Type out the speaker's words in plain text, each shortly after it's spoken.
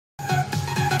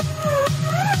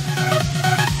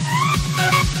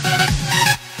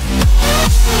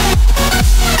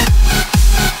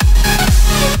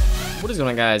going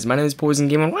on, guys? My name is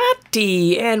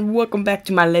PoisonGamingYT, and welcome back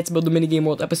to my Let's Build a Minigame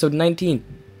World episode 19.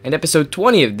 And episode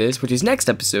 20 of this, which is next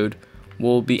episode,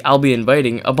 I'll be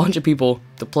inviting a bunch of people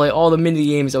to play all the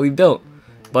minigames that we built.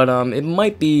 But it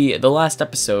might be the last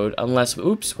episode unless,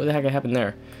 oops, what the heck happened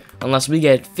there? Unless we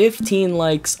get 15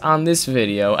 likes on this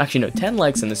video, actually no, 10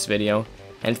 likes on this video,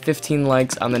 and 15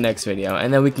 likes on the next video,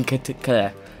 and then we can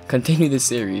continue this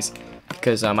series.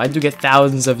 Because I do get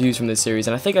thousands of views from this series,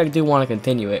 and I think I do want to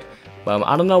continue it. But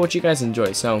I don't know what you guys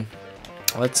enjoy, so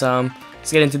let's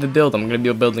get into the build. I'm gonna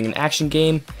be building an action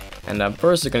game, and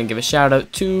first I'm gonna give a shout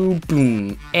out to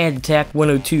and Attack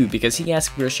 102 because he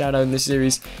asked for a shout out in this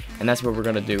series, and that's what we're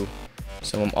gonna do.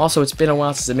 So also it's been a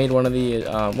while since I made one of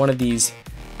these,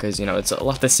 because you know it's a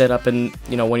lot to set up, and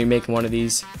you know when you're making one of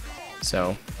these.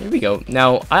 So here we go.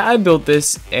 Now I built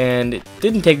this, and it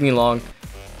didn't take me long.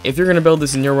 If you're gonna build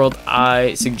this in your world,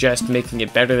 I suggest making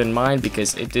it better than mine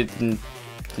because it didn't,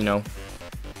 you know,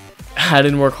 I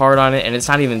didn't work hard on it, and it's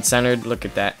not even centered. Look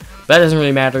at that. But that doesn't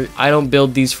really matter. I don't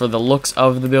build these for the looks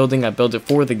of the building. I build it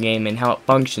for the game and how it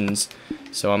functions.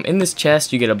 So in this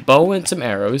chest, you get a bow and some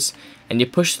arrows, and you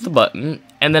push the button,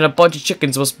 and then a bunch of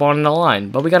chickens will spawn in a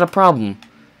line. But we got a problem.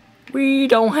 We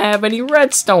don't have any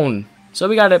redstone, so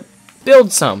we gotta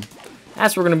build some.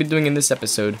 That's what we're gonna be doing in this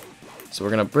episode. So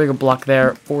we're gonna bring a block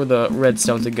there for the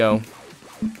redstone to go,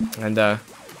 and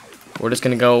we're just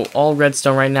gonna go all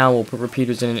redstone right now. We'll put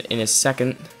repeaters in a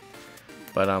second,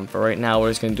 but for right now we're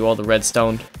just gonna do all the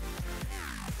redstone,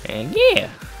 and yeah.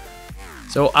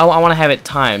 So I want to have it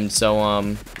timed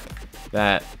so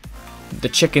that the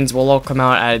chickens will all come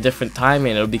out at a different time,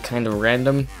 and it'll be kind of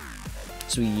random.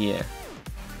 So yeah,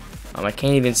 I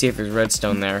can't even see if there's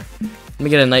redstone there. Let me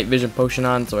get a night vision potion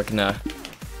on so I can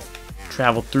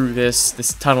travel through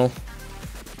this tunnel.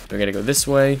 We're gonna go this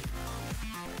way,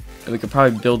 and we could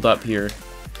probably build up here.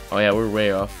 Oh yeah, we're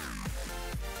way off.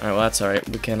 Alright, well that's alright.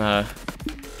 We can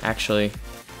actually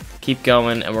keep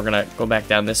going, and we're gonna go back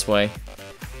down this way,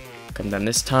 come down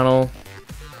this tunnel,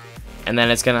 and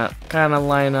then it's gonna kind of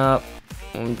line up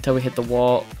until we hit the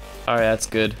wall. Alright, that's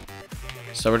good.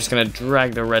 So we're just gonna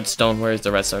drag the redstone. Where's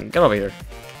the redstone? Get over here.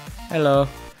 Hello.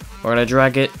 We're gonna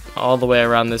drag it all the way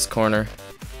around this corner,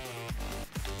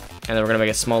 and then we're gonna make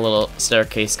a small little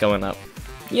staircase going up.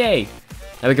 Yay!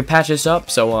 Now we can patch this up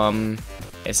so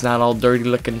it's not all dirty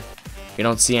looking. You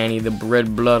don't see any of the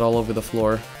red blood all over the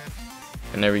floor.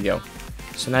 And there we go.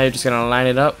 So now you're just gonna line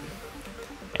it up,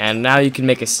 and now you can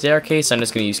make a staircase. I'm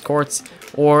just gonna use quartz,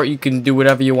 or you can do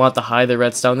whatever you want to hide the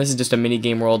redstone. This is just a mini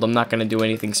game world. I'm not gonna do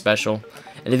anything special.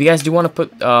 And if you guys do want to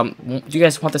put, do you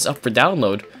guys want this up for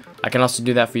download? I can also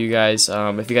do that for you guys.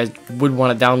 If you guys would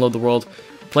want to download the world,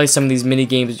 play some of these mini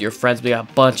games with your friends. We got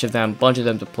a bunch of them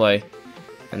to play,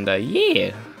 and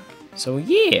yeah. So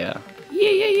yeah.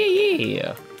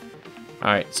 All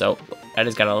right, so I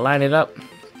just gotta line it up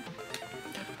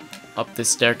this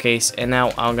staircase, and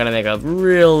now I'm gonna make a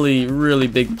really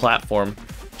big platform.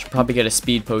 Should probably get a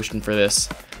speed potion for this.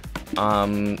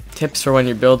 Tips for when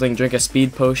you're building: drink a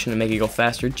speed potion to make it go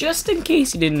faster, just in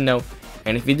case you didn't know.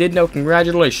 And if you did know,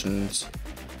 congratulations.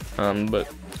 But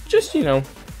just, you know.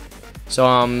 So,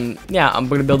 yeah, I'm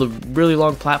gonna build a really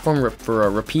long platform for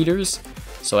repeaters,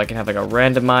 so I can have like a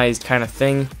randomized kind of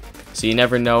thing, so you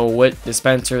never know what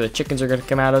dispenser the chickens are gonna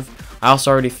come out of. I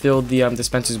also already filled the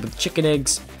dispensers with chicken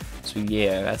eggs, so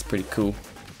yeah, that's pretty cool.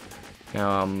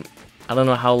 Now, I don't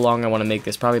know how long I want to make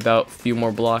this, probably about a few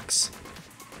more blocks.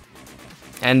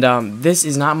 And this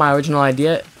is not my original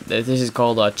idea. This is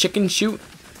called a chicken shoot.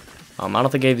 I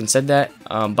don't think I even said that,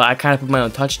 but I kind of put my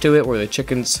own touch to it, where the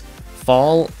chickens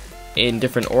fall in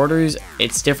different orders.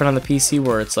 It's different on the PC,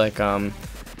 where it's like I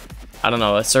don't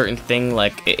know, a certain thing.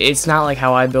 Like it's not like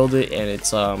how I build it, and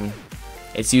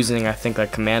it's using, I think,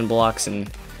 like command blocks and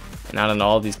I don't know,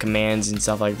 all these commands and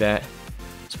stuff like that.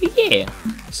 So yeah.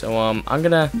 So I'm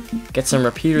gonna get some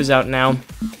repeaters out now,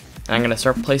 and I'm gonna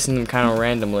start placing them kind of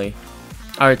randomly.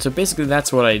 All right, so basically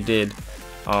that's what I did.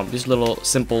 Just a little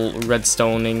simple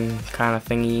redstoning kind of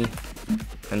thingy,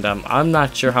 and I'm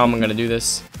not sure how I'm gonna do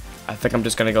this. I think I'm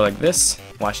just gonna go like this.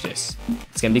 Watch this.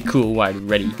 It's gonna be cool. Why?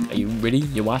 Ready? Are you ready?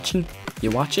 You watching?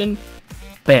 You watching?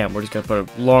 Bam! We're just gonna put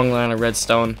a long line of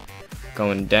redstone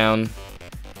going down,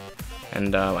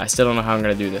 and I still don't know how I'm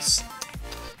gonna do this.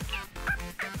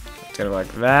 It's gonna go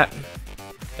like that.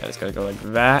 Then it's gonna go like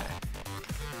that,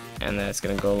 and then it's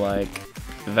gonna go like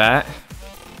that.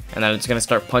 And then it's gonna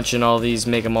start punching all these,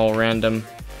 make them all random.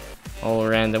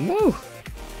 Woo!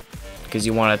 Because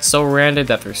you want it so random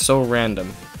that they're so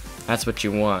random. That's what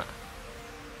you want.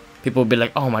 People will be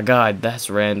like, oh my god, that's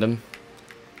random.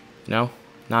 No?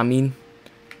 Not mean?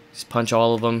 Just punch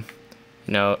all of them.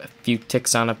 you know, a few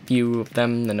ticks on a few of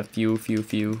them, then a few.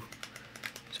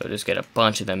 So just get a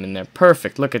bunch of them in there.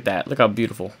 Perfect. Look at that. Look how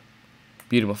beautiful.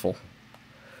 Beautiful.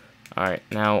 Alright,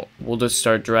 now we'll just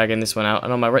start dragging this one out. I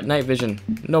know my night vision.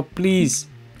 No, please.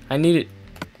 I need it.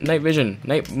 Night vision.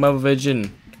 Night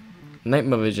vision.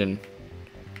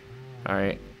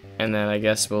 Alright. And then I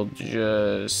guess we'll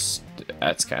just...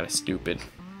 That's kind of stupid.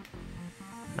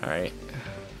 Alright.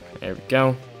 There we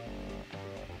go.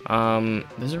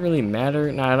 Does it really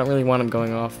matter? No, I don't really want him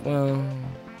going off. Well...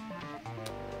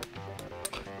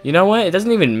 You know what? It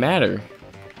doesn't even matter.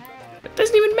 It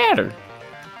doesn't even matter.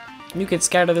 You can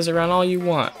scatter this around all you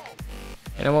want.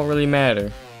 And it won't really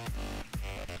matter.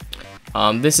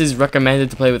 This is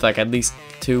recommended to play with like at least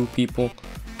 2 people.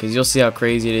 Because you'll see how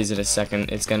crazy it is in a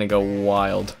second. It's gonna go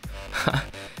wild.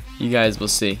 You guys will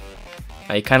see.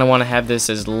 You kind of want to have this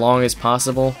as long as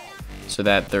possible. So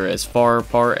that they're as far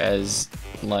apart as,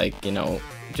 like, you know,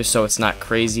 just so it's not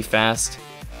crazy fast.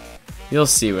 You'll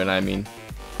see what I mean.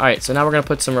 Alright, so now we're going to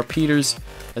put some repeaters.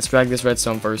 Let's drag this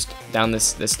redstone first down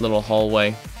this little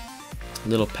hallway.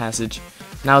 Little passage.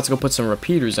 Now let's go put some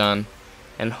repeaters on.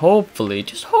 And hopefully,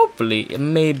 just hopefully, it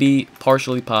may be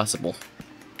partially possible.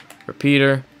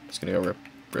 Repeater. Just going to go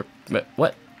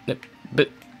what?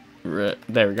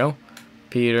 There we go.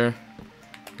 Repeater.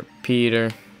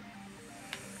 Repeater.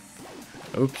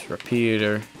 Oops,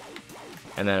 repeater.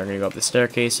 And then we're going to go up the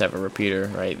staircase, have a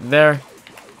repeater right there.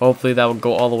 Hopefully that will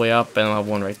go all the way up, and I'll have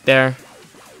one right there.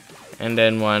 And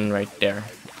then one right there.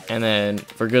 And then,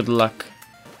 for good luck,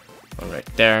 one right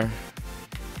there.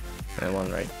 And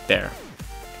one right there.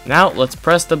 Now, let's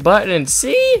press the button and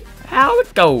see how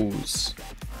it goes.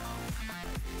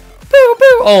 Boo,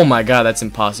 boo. Oh my god, that's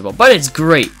impossible. But it's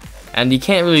great. And you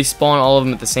can't really spawn all of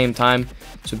them at the same time.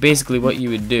 So basically what you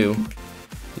would do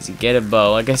is you get a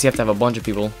bow. I guess you have to have a bunch of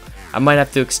people. I might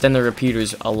have to extend the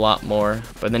repeaters a lot more.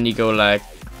 But then you go like,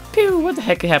 pew, what the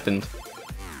heck happened?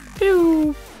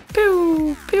 Pew,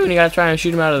 pew, pew. And you gotta try and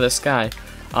shoot him out of the sky.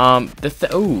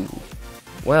 Ooh.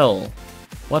 Well,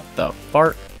 what the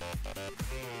fart?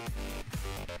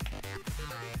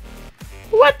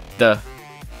 What the?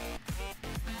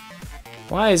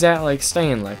 Why is that like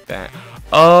staying like that?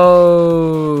 Oh,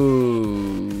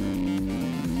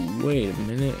 wait a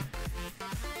minute.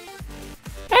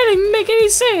 That didn't make any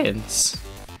sense.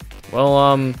 Well,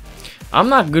 I'm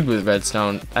not good with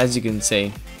redstone, as you can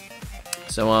see.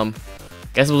 So,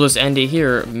 guess we'll just end it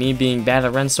here. Me being bad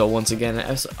at redstone once again.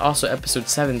 Also, episode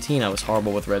 17, I was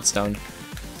horrible with redstone.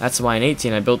 That's why in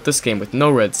 18 I built this game with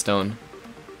no redstone.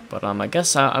 But I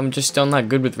guess I'm just still not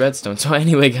good with redstone. So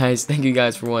anyway, guys, thank you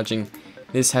guys for watching.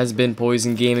 This has been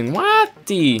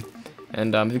PoisonGamingYT.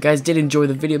 And if you guys did enjoy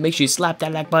the video, make sure you slap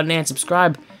that like button and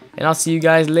subscribe. And I'll see you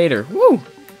guys later. Woo!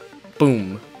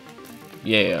 Boom.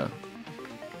 Yeah.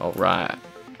 Alright.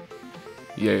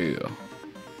 Yeah.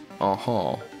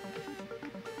 Uh-huh.